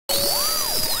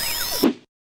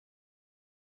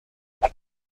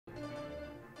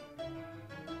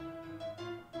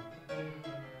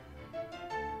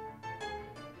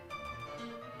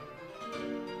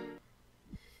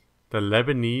The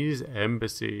Lebanese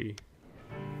embassy.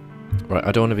 Right,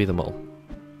 I don't want to be the mole.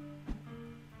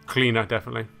 Cleaner,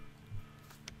 definitely.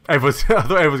 I thought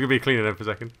everyone was gonna be a cleaner then for a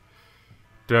second.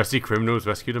 Dirty criminals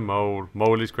rescued a mole.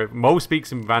 Mole is great. Mole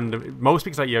speaks in random. Mole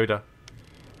speaks like Yoda.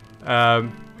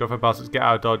 Go for bastards. Get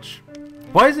out of Dodge.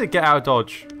 Why is it get out of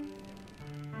Dodge?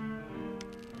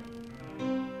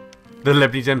 The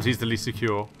Lebanese embassy is the least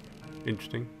secure.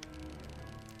 Interesting.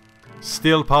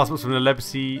 Steal passports from the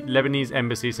Lebanese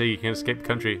embassy so you can escape the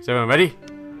country. Is everyone ready?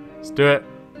 Let's do it.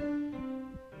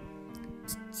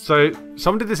 So,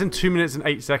 someone did this in 2 minutes and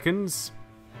 8 seconds.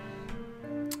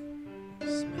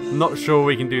 Not sure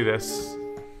we can do this.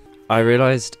 I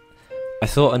realised I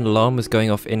thought an alarm was going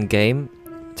off in game.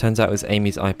 Turns out it was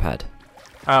Amy's iPad.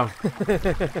 Oh.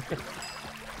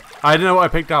 I don't know what I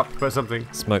picked up, but something.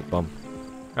 Smoke bomb.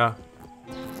 Yeah.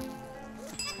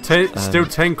 Still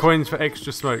 10 coins for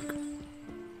extra smoke.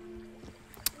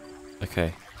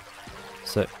 Okay.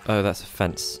 So, oh, that's a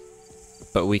fence.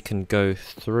 But we can go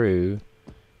through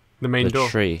The main door.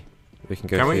 tree. We can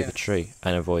go through the tree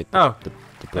and avoid the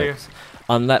blocks.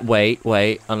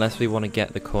 Wait, unless we want to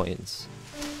get the coins.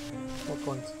 What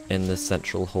coins? In the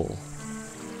central hall.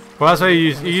 Well, that's why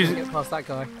you use. Get past that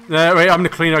guy. No, wait, I'm the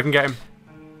cleaner. I can get him.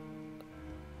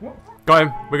 Got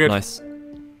him. We're good. Nice.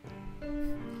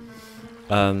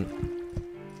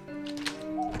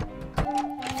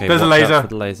 Okay, there's a watch out laser. for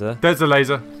the laser. There's a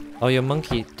laser. Oh, your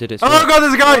monkey did it. Oh god,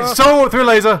 there's a guy! Saw through a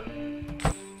laser.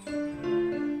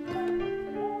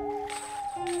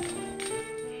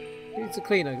 Who's the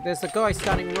cleaner? There's a guy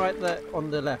standing right there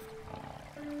on the left.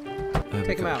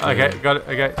 Take him out. Okay, got it.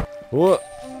 Okay. What?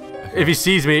 If he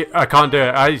sees me, I can't do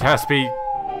it. It has to be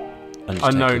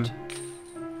unknown.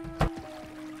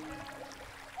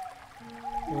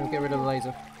 I'm gonna get rid of the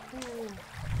laser.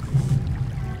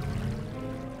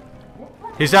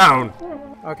 He's down.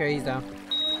 Okay, he's down.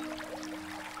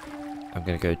 I'm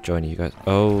gonna go join you guys.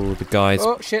 Oh, the guy's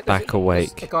back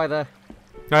awake. There's a guy there.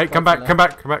 Right, come back, come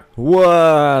back, come back.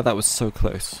 Whoa, that was so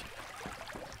close.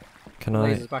 Can I?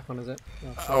 Laser's back on, is it?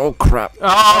 Oh crap!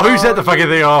 Oh, who set the fucking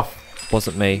thing off?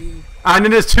 Wasn't me. And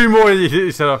then there's 2 more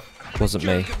you set off. Wasn't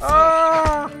me.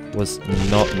 Ah! Was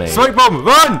not me. Smoke bomb!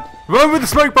 Run! Run with the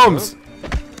smoke bombs!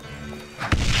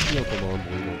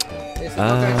 It's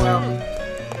not going well.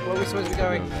 Where are we supposed to be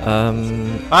going?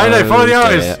 I don't know, follow the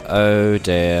eyes! Oh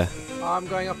dear. I'm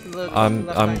going up in the. I'm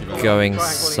going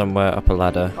somewhere up a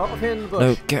ladder. Oh, up here in the bush.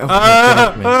 No, get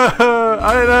off me.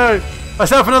 I don't know. I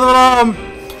set off another alarm.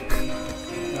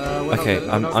 Okay,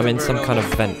 I'm in some kind of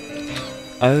vent.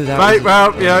 Oh, that. Right,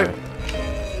 well, yeah.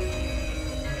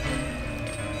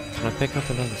 Can I pick up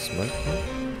another smoke?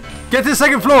 Get to the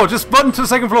 2nd floor. Just run to the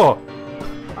 2nd floor.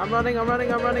 I'm running. We're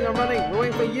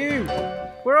waiting for you.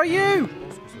 Where are you?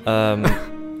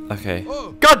 Okay.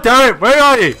 God damn it! Where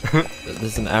are you?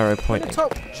 There's an arrow pointing.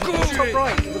 Top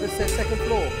right, with the 2nd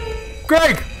floor.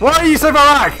 Greg, why are you so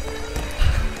far back?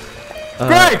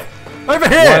 Greg, over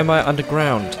here. Why am I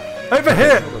underground? Over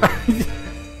here.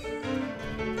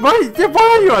 Why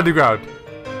are you underground?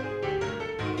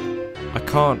 I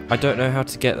can't. I don't know how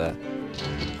to get there,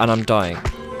 and I'm dying.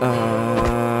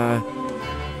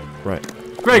 Right.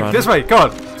 Greg, run, this way. Go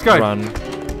on. Let's go.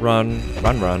 Run.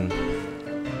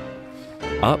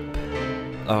 Up.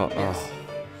 Oh.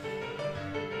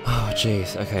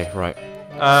 Jeez. Okay. Right.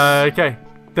 Okay.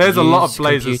 There's a lot of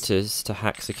blazers. Computers to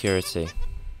hack security.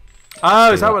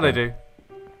 Oh, is that what they do?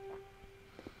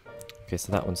 Okay,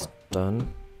 so that one's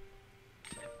done.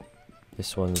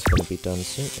 This one's gonna be done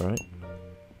soon, right?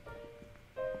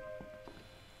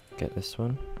 Get this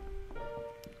one.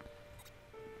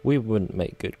 We wouldn't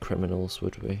make good criminals,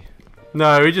 would we?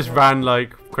 No, we just ran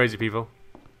like crazy people.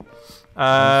 Okay,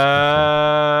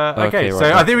 right,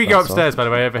 so I think we go upstairs, by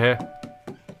the way, over here.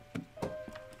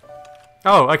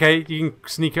 Oh, okay, you can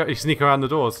sneak around the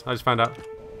doors. I just found out.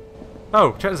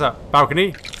 Oh, check this out.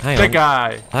 Balcony. Big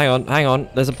guy. Hang on.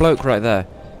 There's a bloke right there.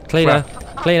 Cleaner.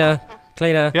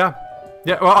 Yeah.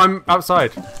 Yeah, well, I'm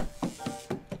outside.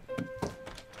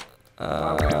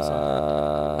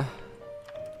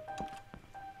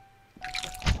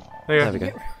 There we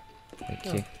go. Thank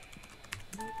you.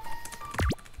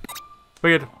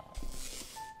 Weird.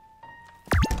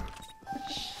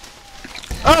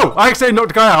 Oh! I accidentally knocked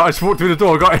the guy out. I just walked through the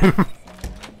door, got him.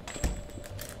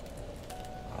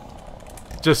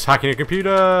 Just hacking a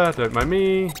computer. Don't mind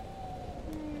me.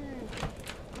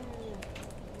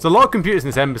 There's a lot of computers in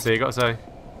this embassy, I gotta say.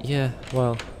 Yeah,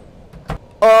 well.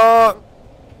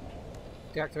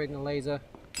 Deactivating the laser.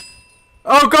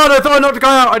 Oh god, I thought I knocked the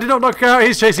guy out. I did not knock the guy out.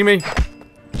 He's chasing me.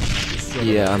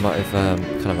 Yeah, I might have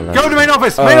kind of allowed. Go to the main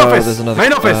office. Main office. There's another.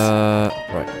 Main office.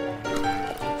 Right.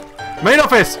 Main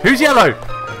office! Who's yellow?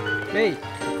 Me.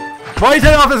 Why are you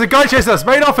turning off? There's a guy chasing us!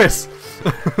 Main office!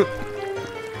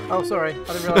 Oh, sorry. I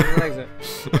didn't realise there was an exit.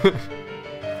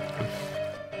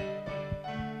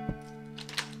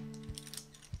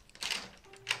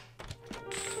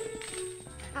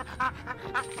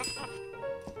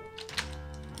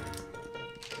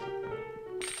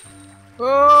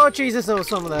 Oh, Jesus, there was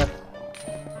someone there.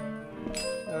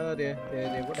 Oh, dear, dear,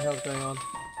 dear. What the hell's going on?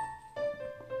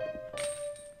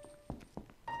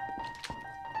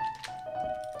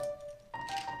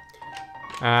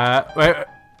 Wait.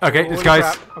 Okay, this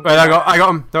guy's. Wait, I got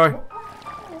him. Don't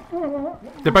worry.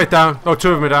 They're both down. Oh,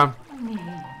 two of them are down.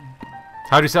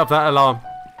 How do you set up that alarm?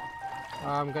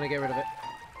 I'm gonna get rid of it.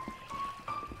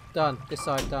 Done. This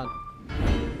side done.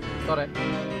 Got it.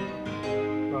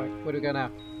 Right, where do we go now?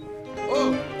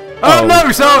 Oh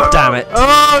no, so. Damn it.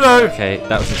 Oh no. Okay,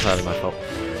 that was entirely my fault.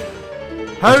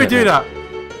 How do we do that?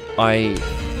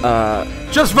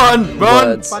 Just run!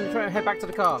 Run, head back to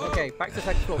the car. Okay, back to the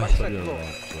second floor. Back to the second floor.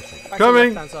 Back Coming!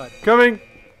 to the left-hand side. Coming!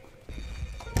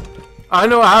 I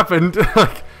know what happened.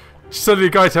 Suddenly,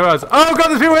 a guy turned around. Oh god,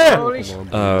 there's people here! Holy shit.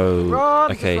 Oh.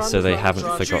 Run, Okay, run, so they run, haven't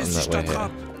run. forgotten that we're here.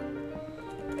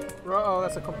 Oh,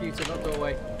 that's a computer, not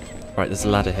doorway. Right, there's a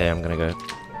ladder here. I'm gonna go.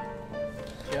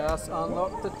 Just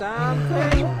unlock the damn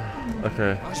thing.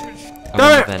 Okay.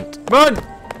 Damn it! Vent. Run!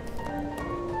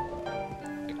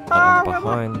 I'm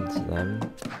behind them.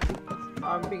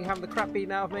 I'm having the crap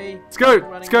beaten out of me. Let's go!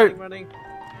 Running, Let's go! running.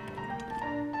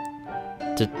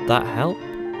 Did that help?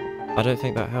 I don't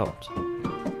think that helped.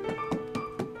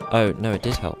 Oh, no, it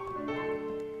did help.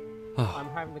 Oh. I'm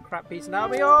having the crap beaten out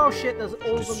of me. Oh shit, there's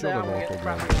all of them there. I'm gonna get the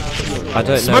crap beaten out of me. I don't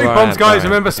know. Smoke bombs, guys!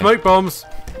 Remember, smoke bombs!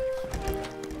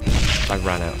 I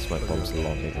ran out of smoke bombs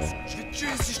long ago.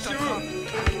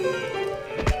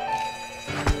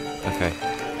 Okay.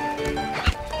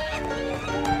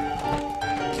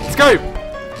 Let's go!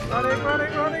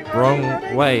 Running. Wrong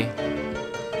way.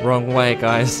 Wrong way,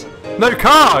 guys. No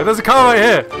car! There's a car right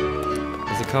here!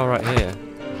 There's a car right here.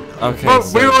 Okay, well,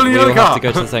 so we're all in the other have car. to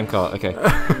go to the same car. Okay.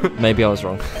 Maybe I was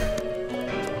wrong.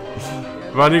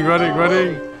 Running.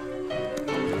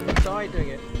 Die doing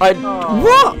it.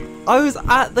 What? I was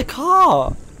at the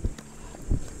car!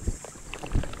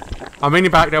 I'm in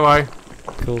your back, don't worry.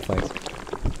 Cool, thanks.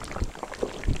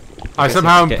 I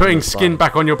somehow am getting putting the skin sign.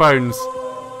 back on your bones.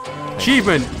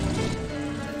 Achievement!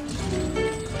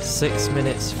 6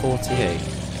 minutes 48.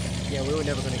 Yeah, we were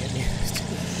never gonna get near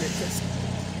this.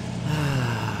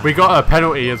 We got a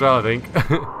penalty as well, I think.